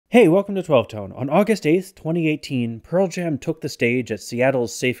Hey, welcome to 12 Tone. On August 8th, 2018, Pearl Jam took the stage at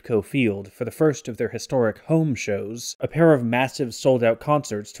Seattle's Safeco Field for the first of their historic home shows, a pair of massive sold-out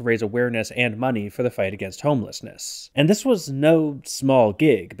concerts to raise awareness and money for the fight against homelessness. And this was no small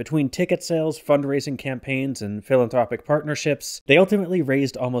gig. Between ticket sales, fundraising campaigns, and philanthropic partnerships, they ultimately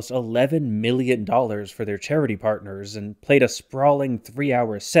raised almost $11 million for their charity partners and played a sprawling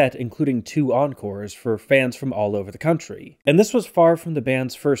 3-hour set, including 2 encores for fans from all over the country. And this was far from the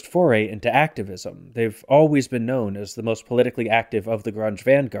band's first foray into activism. They've always been known as the most politically active of the grunge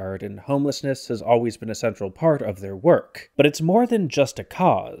vanguard, and homelessness has always been a central part of their work. But it's more than just a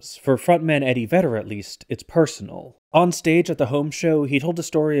cause. For frontman Eddie Vedder, at least, it's personal. On stage at the home show, he told a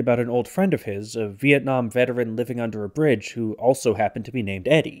story about an old friend of his, a Vietnam veteran living under a bridge who also happened to be named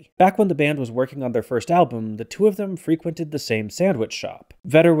Eddie. Back when the band was working on their first album, the two of them frequented the same sandwich shop.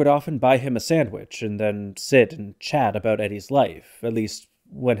 Vedder would often buy him a sandwich and then sit and chat about Eddie's life, at least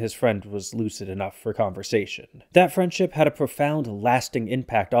when his friend was lucid enough for conversation. That friendship had a profound, lasting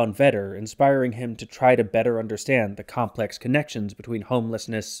impact on Vedder, inspiring him to try to better understand the complex connections between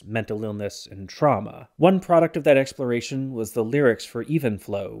homelessness, mental illness, and trauma. One product of that exploration was the lyrics for Even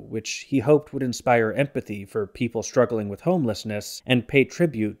Flow, which he hoped would inspire empathy for people struggling with homelessness and pay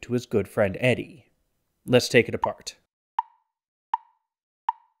tribute to his good friend Eddie. Let's take it apart.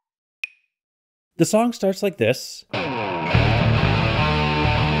 The song starts like this.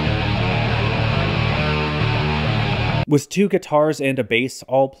 With 2 guitars and a bass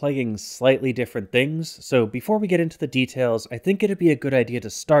all playing slightly different things, so before we get into the details, I think it'd be a good idea to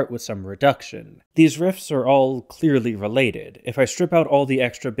start with some reduction. These riffs are all clearly related. If I strip out all the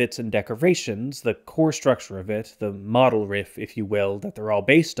extra bits and decorations, the core structure of it, the model riff, if you will, that they're all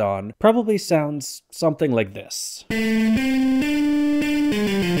based on, probably sounds something like this.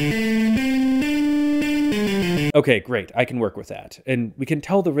 Okay, great, I can work with that. And we can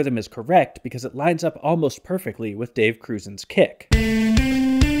tell the rhythm is correct because it lines up almost perfectly with Dave Kousen's kick.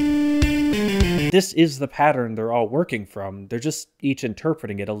 This is the pattern they're all working from, they're just each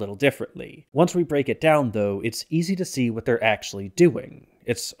interpreting it a little differently. Once we break it down, though, it's easy to see what they're actually doing.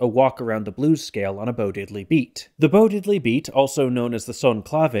 It's a walk around the blues scale on a Bo Diddley beat. The Bo Diddley beat, also known as the son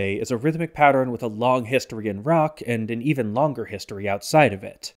clave, is a rhythmic pattern with a long history in rock and an even longer history outside of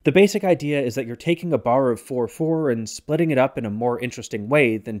it. The basic idea is that you're taking a bar of 4/4 and splitting it up in a more interesting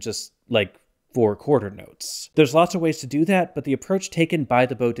way than just, like, 4 quarter notes. There's lots of ways to do that, but the approach taken by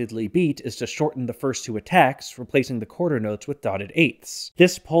the Bo Diddley beat is to shorten the first 2 attacks, replacing the quarter notes with dotted eighths.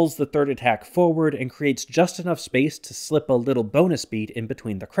 This pulls the 3rd attack forward and creates just enough space to slip a little bonus beat in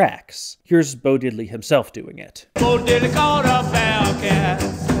between the cracks. Here's Bo Diddley himself doing it. Bo Diddley called a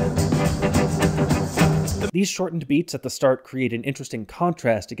bellcat. These shortened beats at the start create an interesting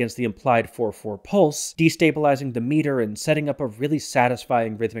contrast against the implied 4/4 pulse, destabilizing the meter and setting up a really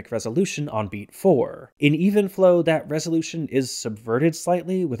satisfying rhythmic resolution on beat 4. In Even Flow, that resolution is subverted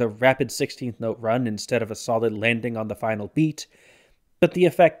slightly with a rapid 16th note run instead of a solid landing on the final beat, but the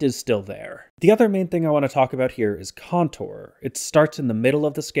effect is still there. The other main thing I want to talk about here is contour. It starts in the middle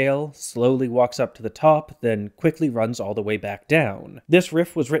of the scale, slowly walks up to the top, then quickly runs all the way back down. This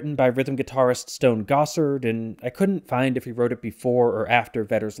riff was written by rhythm guitarist Stone Gossard, and I couldn't find if he wrote it before or after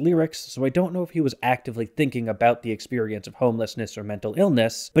Vedder's lyrics, so I don't know if he was actively thinking about the experience of homelessness or mental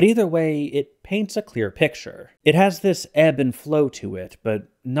illness, but either way, it paints a clear picture. It has this ebb and flow to it, but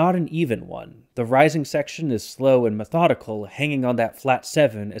not an even one. The rising section is slow and methodical, hanging on that flat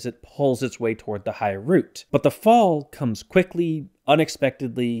 7 as it pulls its way toward the high root. But the fall comes quickly,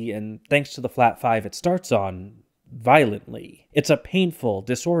 unexpectedly, and thanks to the flat 5 it starts on, violently. It's a painful,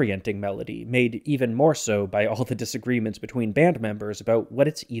 disorienting melody, made even more so by all the disagreements between band members about what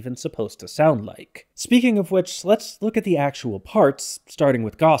it's even supposed to sound like. Speaking of which, let's look at the actual parts, starting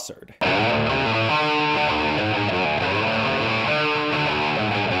with Gossard.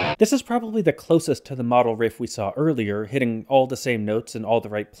 This is probably the closest to the model riff we saw earlier, hitting all the same notes in all the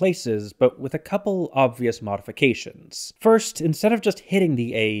right places, but with a couple obvious modifications. First, instead of just hitting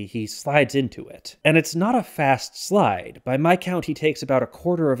the A, he slides into it. And it's not a fast slide. By my count, he takes about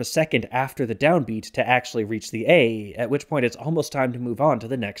 1/4 of a second after the downbeat to actually reach the A, at which point it's almost time to move on to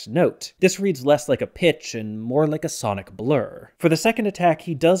the next note. This reads less like a pitch and more like a sonic blur. For the second attack,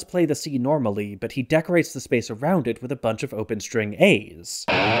 he does play the C normally, but he decorates the space around it with a bunch of open string A's.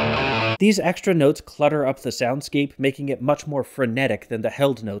 These extra notes clutter up the soundscape, making it much more frenetic than the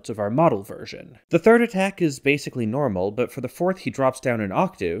held notes of our model version. The third attack is basically normal, but for the fourth he drops down an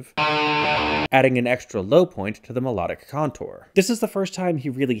octave, adding an extra low point to the melodic contour. This is the first time he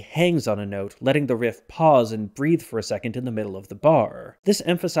really hangs on a note, letting the riff pause and breathe for a second in the middle of the bar. This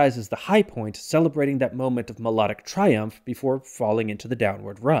emphasizes the high point, celebrating that moment of melodic triumph before falling into the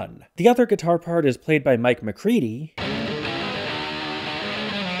downward run. The other guitar part is played by Mike McCready,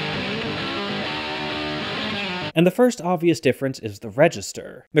 and the first obvious difference is the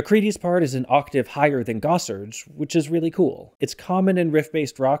register. McCready's part is an octave higher than Gossard's, which is really cool. It's common in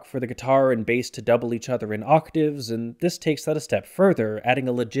riff-based rock for the guitar and bass to double each other in octaves, and this takes that a step further, adding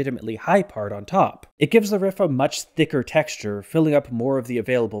a legitimately high part on top. It gives the riff a much thicker texture, filling up more of the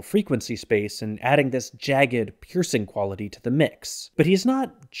available frequency space and adding this jagged, piercing quality to the mix. But he's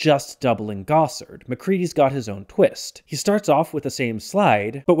not just doubling Gossard. McCready's got his own twist. He starts off with the same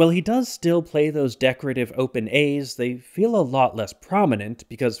slide, but while he does still play those decorative open A's, they feel a lot less prominent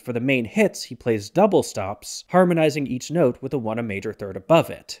because for the main hits he plays double stops, harmonizing each note with a 1 major third above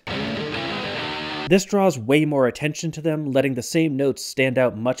it. This draws way more attention to them, letting the same notes stand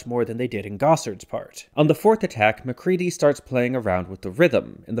out much more than they did in Gossard's part. On the fourth attack, McCready starts playing around with the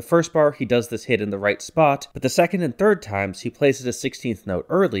rhythm. In the first bar he does this hit in the right spot, but the second and third times he places a 16th note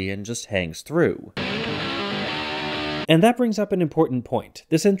early and just hangs through. And that brings up an important point.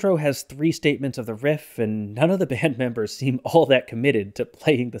 This intro has 3 statements of the riff, and none of the band members seem all that committed to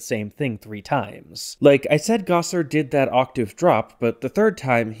playing the same thing 3 times. Like I said, Gossard did that octave drop, but the third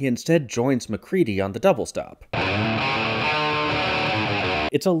time he instead joins McCready on the double stop.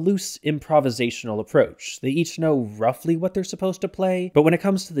 It's a loose, improvisational approach. They each know roughly what they're supposed to play, but when it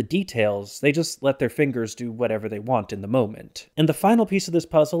comes to the details, they just let their fingers do whatever they want in the moment. And the final piece of this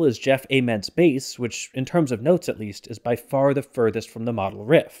puzzle is Jeff Ament's bass, which, in terms of notes at least, is by far the furthest from the model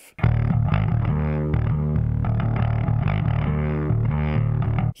riff.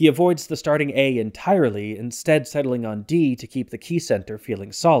 He avoids the starting A entirely, instead settling on D to keep the key center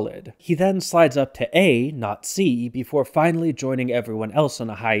feeling solid. He then slides up to A, not C, before finally joining everyone else on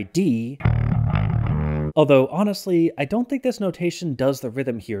a high D. Although, honestly, I don't think this notation does the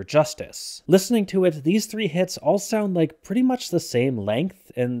rhythm here justice. Listening to it, these 3 hits all sound like pretty much the same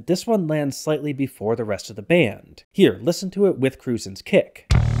length, and this one lands slightly before the rest of the band. Here, listen to it with Kousen's kick.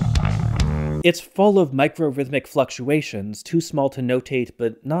 It's full of micro-rhythmic fluctuations, too small to notate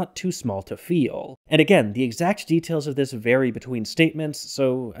but not too small to feel. And again, the exact details of this vary between statements,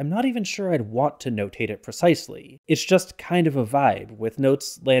 so I'm not even sure I'd want to notate it precisely. It's just kind of a vibe, with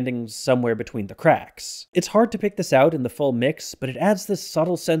notes landing somewhere between the cracks. It's hard to pick this out in the full mix, but it adds this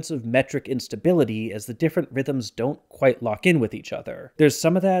subtle sense of metric instability as the different rhythms don't quite lock in with each other. There's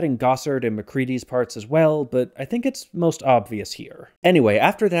some of that in Gossard and McCready's parts as well, but I think it's most obvious here. Anyway,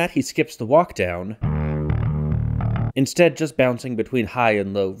 after that he skips the walk down, instead just bouncing between high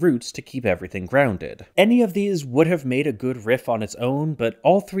and low roots to keep everything grounded. Any of these would have made a good riff on its own, but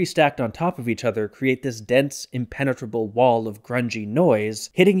all 3 stacked on top of each other create this dense, impenetrable wall of grungy noise,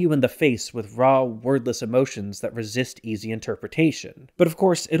 hitting you in the face with raw, wordless emotions that resist easy interpretation. But of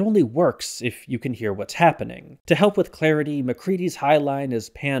course, it only works if you can hear what's happening. To help with clarity, McCready's high line is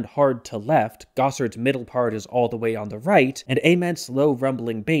panned hard to left, Gossard's middle part is all the way on the right, and Ament's low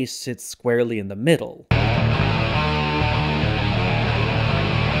rumbling bass sits squarely in the middle.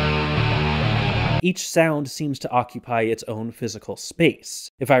 Each sound seems to occupy its own physical space.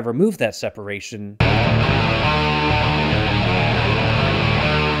 If I remove that separation,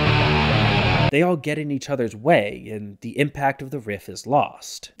 they all get in each other's way, and the impact of the riff is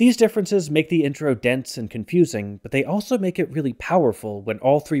lost. These differences make the intro dense and confusing, but they also make it really powerful when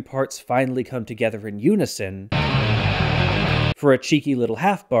all 3 parts finally come together in unison for a cheeky little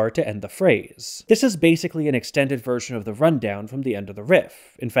half bar to end the phrase. This is basically an extended version of the rundown from the end of the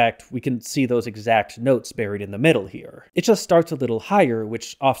riff. In fact, we can see those exact notes buried in the middle here. It just starts a little higher,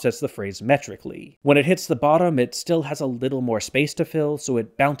 which offsets the phrase metrically. When it hits the bottom, it still has a little more space to fill, so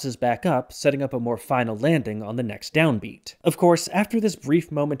it bounces back up, setting up a more final landing on the next downbeat. Of course, after this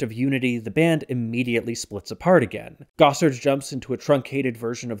brief moment of unity, the band immediately splits apart again. Gossard jumps into a truncated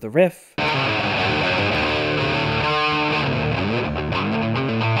version of the riff,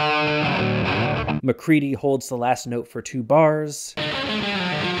 McCready holds the last note for 2 bars,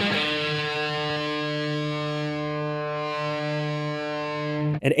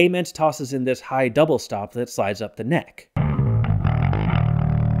 and Ament tosses in this high double stop that slides up the neck.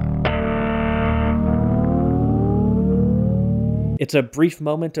 It's a brief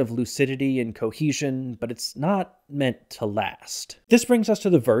moment of lucidity and cohesion, but it's not meant to last. This brings us to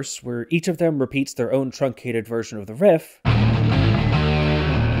the verse, where each of them repeats their own truncated version of the riff,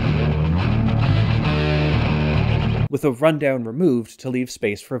 with a rundown removed to leave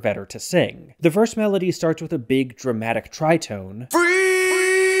space for Vedder to sing. The verse melody starts with a big dramatic tritone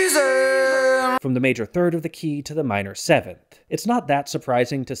from the major third of the key to the minor seventh. It's not that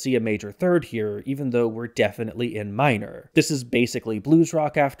surprising to see a major third here, even though we're definitely in minor. This is basically blues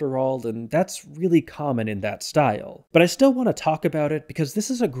rock after all, and that's really common in that style. But I still want to talk about it because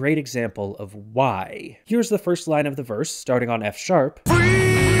this is a great example of why. Here's the first line of the verse, starting on F sharp.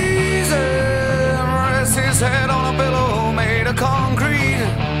 Rests his head on a pillow made of concrete.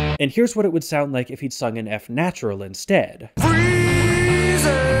 And here's what it would sound like if he'd sung in F natural instead.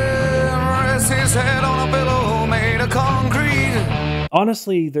 His head on a pillow made of concrete.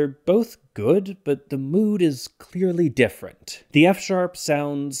 Honestly, they're both good, but the mood is clearly different. The F sharp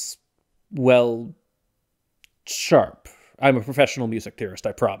sounds, well, sharp. I'm a professional music theorist,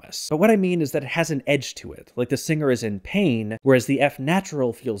 I promise. But what I mean is that it has an edge to it, like the singer is in pain, whereas the F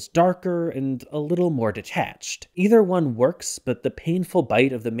natural feels darker and a little more detached. Either one works, but the painful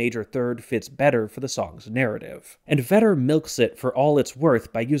bite of the major third fits better for the song's narrative. And Vedder milks it for all it's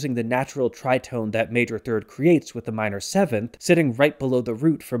worth by using the natural tritone that major third creates with the minor seventh, sitting right below the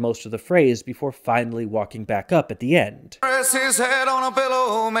root for most of the phrase before finally walking back up at the end. Rest his head on a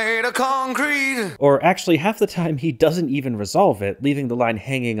pillow made of concrete. Or actually, half the time he doesn't even resolve it, leaving the line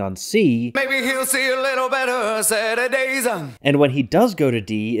hanging on C. Maybe he'll see a little better Saturdays. And when he does go to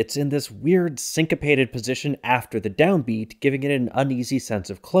D, it's in this weird syncopated position after the downbeat, giving it an uneasy sense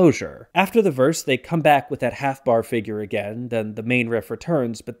of closure. After the verse, they come back with that half bar figure again, then the main riff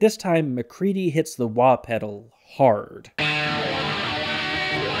returns, but this time McCready hits the wah pedal hard.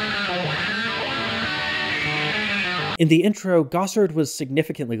 In the intro, Gossard was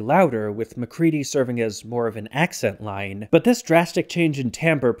significantly louder, with McCready serving as more of an accent line, but this drastic change in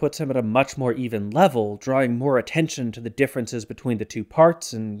timbre puts him at a much more even level, drawing more attention to the differences between the two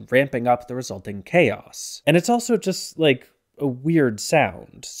parts and ramping up the resulting chaos. And it's also just, like, a weird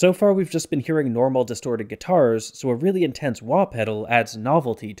sound. So far we've just been hearing normal distorted guitars, so a really intense wah pedal adds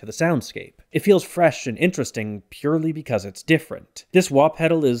novelty to the soundscape. It feels fresh and interesting purely because it's different. This wah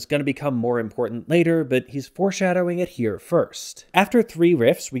pedal is going to become more important later, but he's foreshadowing it here first. After 3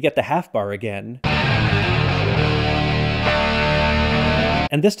 riffs, we get the half bar again.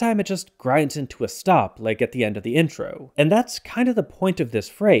 And this time it just grinds into a stop, like at the end of the intro. And that's kind of the point of this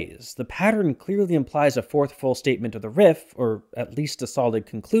phrase. The pattern clearly implies a fourth full statement of the riff, or at least a solid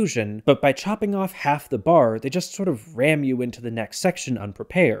conclusion, but by chopping off half the bar, they just sort of ram you into the next section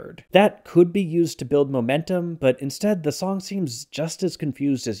unprepared. That could be used to build momentum, but instead the song seems just as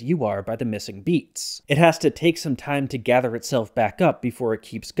confused as you are by the missing beats. It has to take some time to gather itself back up before it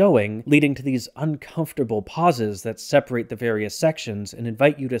keeps going, leading to these uncomfortable pauses that separate the various sections and invite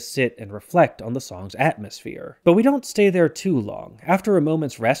you to sit and reflect on the song's atmosphere. But we don't stay there too long. After a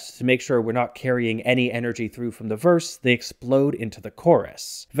moment's rest to make sure we're not carrying any energy through from the verse, they explode into the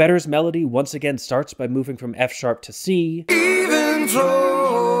chorus. Vedder's melody once again starts by moving from F sharp to C. Even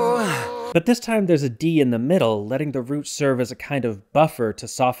flow. But this time there's a D in the middle, letting the root serve as a kind of buffer to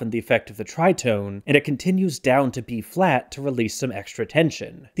soften the effect of the tritone, and it continues down to B flat to release some extra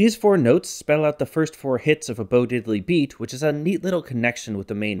tension. These 4 notes spell out the first 4 hits of a Bo Diddley beat, which is a neat little connection with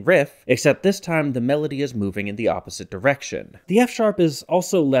the main riff, except this time the melody is moving in the opposite direction. The F sharp is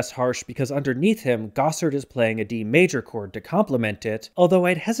also less harsh because underneath him, Gossard is playing a D major chord to complement it, although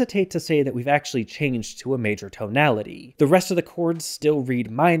I'd hesitate to say that we've actually changed to a major tonality. The rest of the chords still read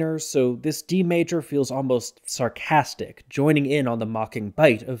minor, so this D major feels almost sarcastic, joining in on the mocking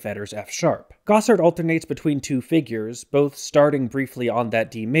bite of Vedder's F sharp. Gossard alternates between 2 figures, both starting briefly on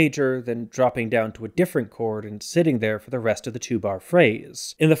that D major, then dropping down to a different chord and sitting there for the rest of the 2-bar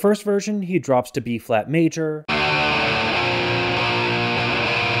phrase. In the first version, he drops to B flat major,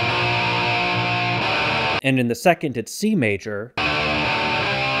 and in the second, it's C major,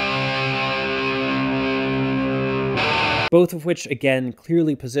 both of which, again,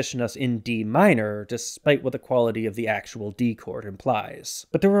 clearly position us in D minor, despite what the quality of the actual D chord implies.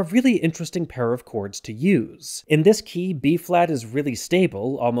 But they're a really interesting pair of chords to use. In this key, B flat is really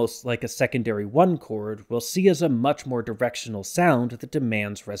stable, almost like a secondary 1 chord, while C is a much more directional sound that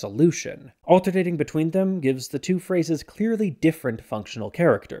demands resolution. Alternating between them gives the 2 phrases clearly different functional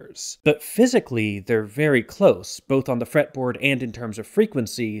characters. But physically, they're very close, both on the fretboard and in terms of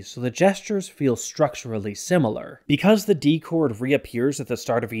frequency, so the gestures feel structurally similar. Because the D chord reappears at the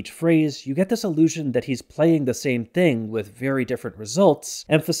start of each phrase, you get this illusion that he's playing the same thing with very different results,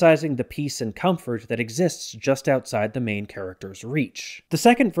 emphasizing the peace and comfort that exists just outside the main character's reach. The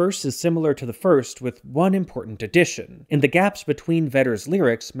second verse is similar to the first, with one important addition. In the gaps between Vedder's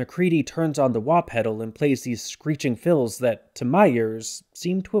lyrics, McCready turns on the wah pedal and plays these screeching fills that, to my ears,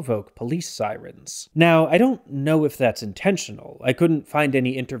 seem to evoke police sirens. Now, I don't know if that's intentional. I couldn't find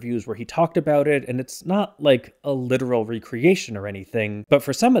any interviews where he talked about it, and it's not like a literal recreation or anything, but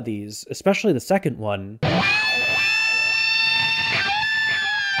for some of these, especially the second one,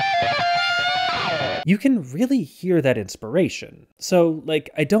 you can really hear that inspiration. So,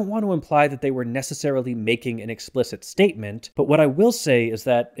 I don't want to imply that they were necessarily making an explicit statement, but what I will say is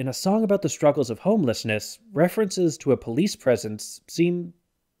that in a song about the struggles of homelessness, references to a police presence seem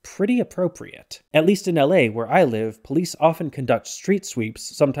pretty appropriate. At least in LA, where I live, police often conduct street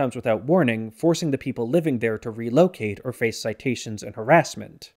sweeps, sometimes without warning, forcing the people living there to relocate or face citations and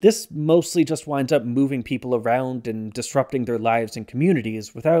harassment. This mostly just winds up moving people around and disrupting their lives and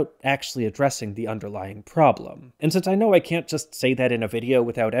communities without actually addressing the underlying problem. And since I know I can't just say that in a video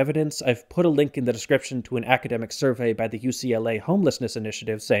without evidence, I've put a link in the description to an academic survey by the UCLA Homelessness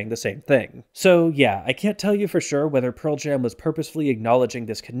Initiative saying the same thing. So yeah, I can't tell you for sure whether Pearl Jam was purposefully acknowledging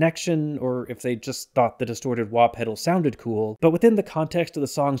this connection, or if they just thought the distorted wah pedal sounded cool, but within the context of the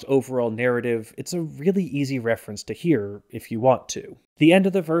song's overall narrative, it's a really easy reference to hear if you want to. The end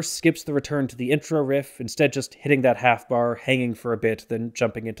of the verse skips the return to the intro riff, instead just hitting that half bar, hanging for a bit, then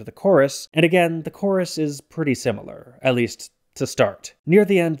jumping into the chorus, and again, the chorus is pretty similar, at least to start. Near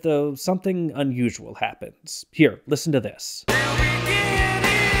the end, though, something unusual happens. Here, listen to this.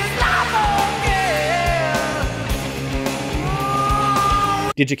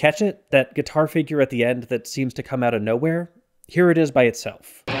 Did you catch it? That guitar figure at the end that seems to come out of nowhere? Here it is by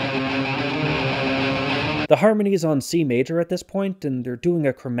itself. The harmony is on C major at this point, and they're doing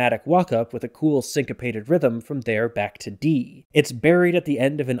a chromatic walk-up with a cool syncopated rhythm from there back to D. It's buried at the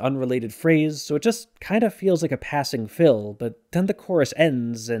end of an unrelated phrase, so it just kind of feels like a passing fill, but then the chorus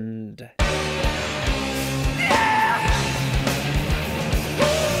ends and...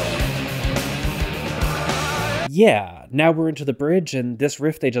 yeah, now we're into the bridge, and this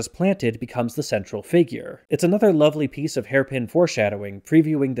riff they just planted becomes the central figure. It's another lovely piece of hairpin foreshadowing,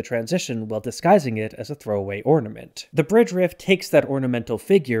 previewing the transition while disguising it as a throwaway ornament. The bridge riff takes that ornamental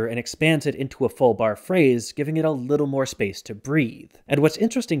figure and expands it into a full bar phrase, giving it a little more space to breathe. And what's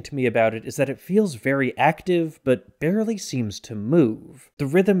interesting to me about it is that it feels very active, but barely seems to move. The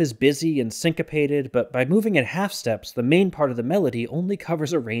rhythm is busy and syncopated, but by moving in half steps, the main part of the melody only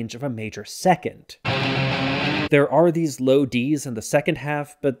covers a range of a major second. There are these low Ds in the second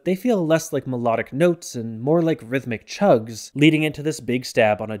half, but they feel less like melodic notes and more like rhythmic chugs, leading into this big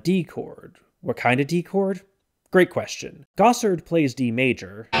stab on a D chord. What kind of D chord? Great question. Gossard plays D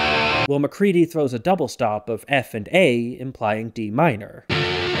major, while McCready throws a double stop of F and A, implying D minor.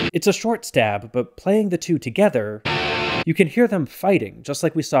 It's a short stab, but playing the two together, you can hear them fighting, just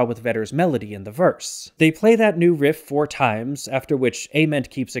like we saw with Vedder's melody in the verse. They play that new riff 4 times, after which Ament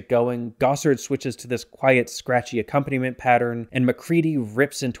keeps it going, Gossard switches to this quiet, scratchy accompaniment pattern, and McCready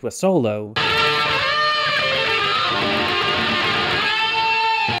rips into a solo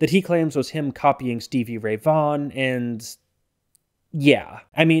that he claims was him copying Stevie Ray Vaughan, and... yeah.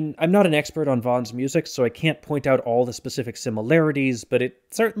 I mean, I'm not an expert on Vaughan's music, so I can't point out all the specific similarities, but it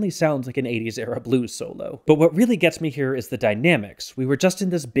certainly sounds like an 80s-era blues solo. But what really gets me here is the dynamics. We were just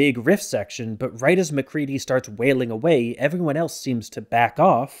in this big riff section, but right as McCready starts wailing away, everyone else seems to back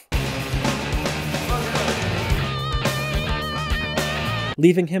off,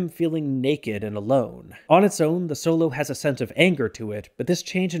 leaving him feeling naked and alone. On its own, the solo has a sense of anger to it, but this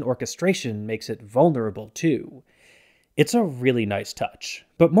change in orchestration makes it vulnerable too. It's a really nice touch.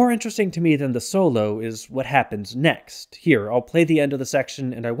 But more interesting to me than the solo is what happens next. Here, I'll play the end of the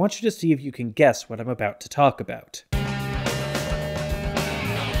section, and I want you to see if you can guess what I'm about to talk about.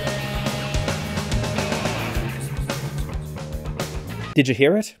 Did you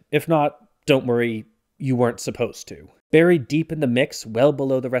hear it? If not, don't worry, you weren't supposed to. Buried deep in the mix, well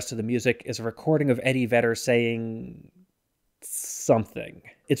below the rest of the music, is a recording of Eddie Vedder saying... something.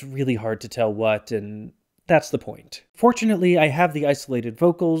 It's really hard to tell what, and... that's the point. Fortunately, I have the isolated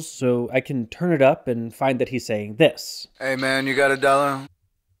vocals, so I can turn it up and find that he's saying this. Hey man, you got $1?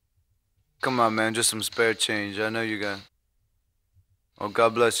 Come on man, just some spare change. I know you got... oh,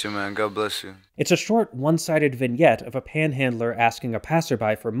 God bless you, man. God bless you. It's a short, one-sided vignette of a panhandler asking a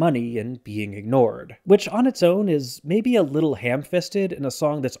passerby for money and being ignored, which on its own is maybe a little ham-fisted in a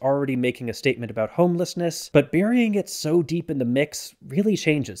song that's already making a statement about homelessness, but burying it so deep in the mix really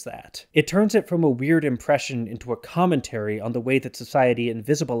changes that. It turns it from a weird impression into a commentary on the way that society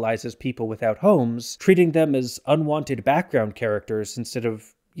invisibilizes people without homes, treating them as unwanted background characters instead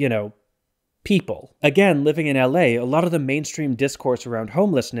of, you know, people. Again, living in LA, a lot of the mainstream discourse around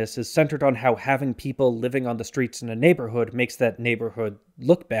homelessness is centered on how having people living on the streets in a neighborhood makes that neighborhood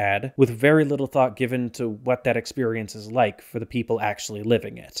look bad, with very little thought given to what that experience is like for the people actually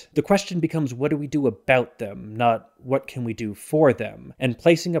living it. The question becomes, what do we do about them, not what can we do for them? And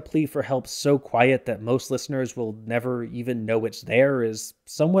placing a plea for help so quiet that most listeners will never even know it's there is,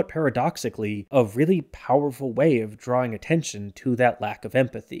 somewhat paradoxically, a really powerful way of drawing attention to that lack of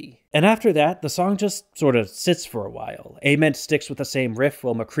empathy. And after that, the song just sort of sits for a while. Ament sticks with the same riff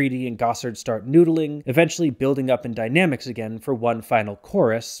while McCready and Gossard start noodling, eventually building up in dynamics again for one final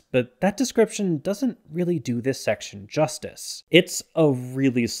chorus, but that description doesn't really do this section justice. It's a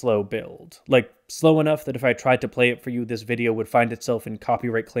really slow build. Like, slow enough that if I tried to play it for you, this video would find itself in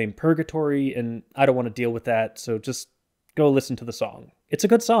copyright claim purgatory, and I don't want to deal with that, so just go listen to the song. It's a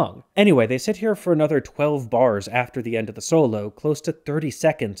good song. Anyway, they sit here for another 12 bars after the end of the solo, close to 30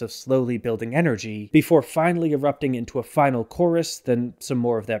 seconds of slowly building energy, before finally erupting into a final chorus, then some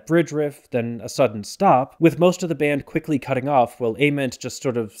more of that bridge riff, then a sudden stop, with most of the band quickly cutting off while Ament just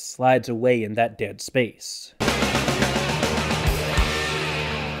sort of slides away in that dead space.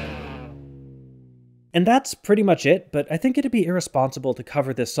 And that's pretty much it, but I think it'd be irresponsible to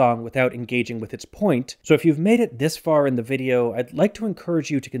cover this song without engaging with its point, so if you've made it this far in the video, I'd like to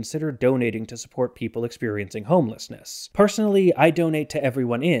encourage you to consider donating to support people experiencing homelessness. Personally, I donate to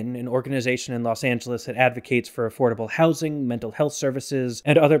Everyone In, an organization in Los Angeles that advocates for affordable housing, mental health services,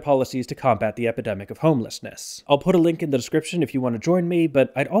 and other policies to combat the epidemic of homelessness. I'll put a link in the description if you want to join me,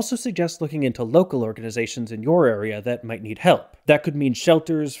 but I'd also suggest looking into local organizations in your area that might need help. That could mean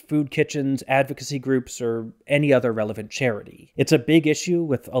shelters, food kitchens, advocacy groups, or any other relevant charity. It's a big issue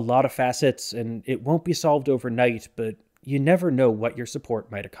with a lot of facets, and it won't be solved overnight, but you never know what your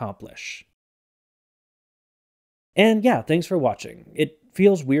support might accomplish. And yeah, thanks for watching. It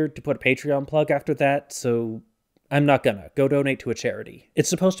feels weird to put a Patreon plug after that, so I'm not gonna. Go donate to a charity. It's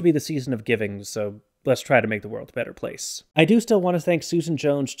supposed to be the season of giving, so let's try to make the world a better place. I do still want to thank Susan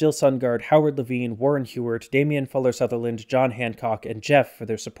Jones, Jill Sungard, Howard Levine, Warren Hewart, Damian Fuller-Sutherland, John Hancock, and Jeff for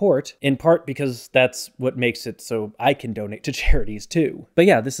their support, in part because that's what makes it so I can donate to charities too. But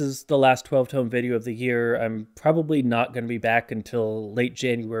yeah, this is the last 12-tone video of the year. I'm probably not going to be back until late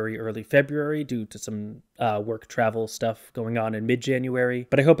January, early February due to some work travel stuff going on in mid-January.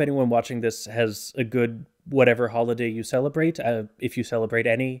 But I hope anyone watching this has a good whatever holiday you celebrate, if you celebrate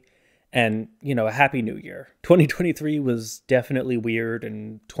any. And, you know, a happy new year. 2023 was definitely weird,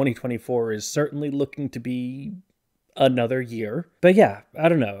 and 2024 is certainly looking to be another year. But yeah, I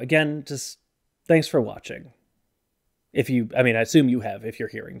don't know. Again, just thanks for watching. I assume you have if you're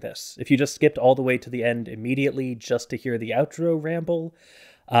hearing this. If you just skipped all the way to the end immediately just to hear the outro ramble,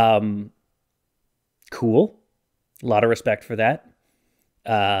 cool. A lot of respect for that.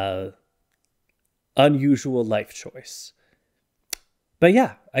 Unusual life choice. But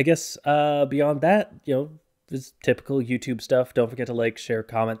yeah, I guess beyond that, you know, this typical YouTube stuff. Don't forget to like, share,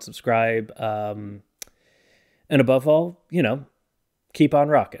 comment, subscribe. And above all, you know, keep on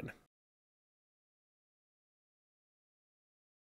rocking.